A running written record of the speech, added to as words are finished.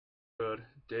good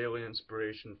daily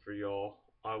inspiration for y'all.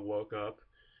 I woke up,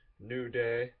 new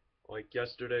day, like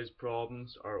yesterday's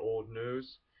problems are old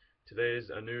news.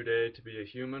 Today's a new day to be a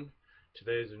human.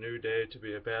 Today's a new day to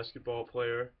be a basketball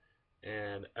player,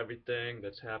 and everything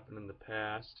that's happened in the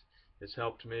past has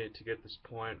helped me to get this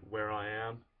point where I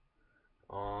am.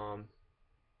 Um,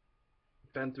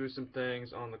 Been through some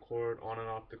things on the court, on and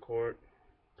off the court,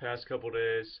 past couple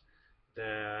days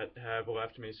that have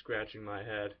left me scratching my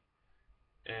head,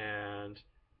 and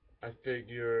I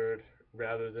figured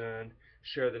rather than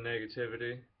share the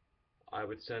negativity, I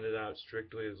would send it out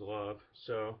strictly as love.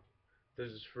 So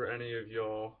this is for any of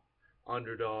y'all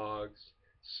underdogs,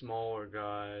 smaller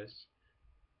guys,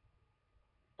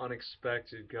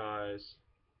 unexpected guys,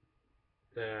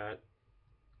 that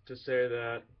to say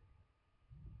that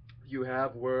you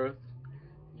have worth,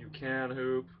 you can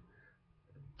hoop,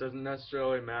 doesn't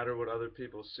necessarily matter what other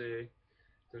people see.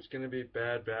 There's going to be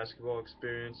bad basketball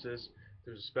experiences.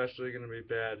 There's especially going to be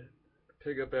bad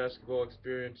pickup basketball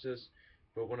experiences.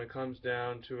 But when it comes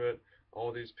down to it,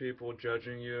 all these people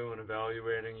judging you and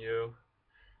evaluating you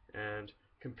and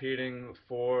competing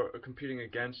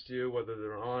against you, whether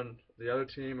they're on the other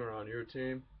team or on your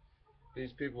team,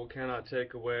 these people cannot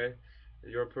take away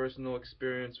your personal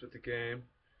experience with the game.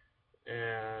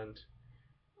 And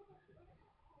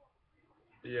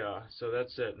yeah, so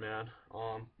that's it, man.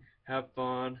 Have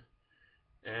fun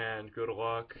and good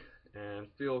luck and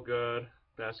feel good.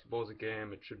 Basketball's a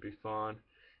game, it should be fun,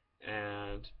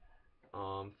 and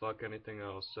fuck anything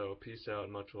else. So peace out,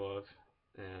 much love,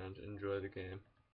 and enjoy the game.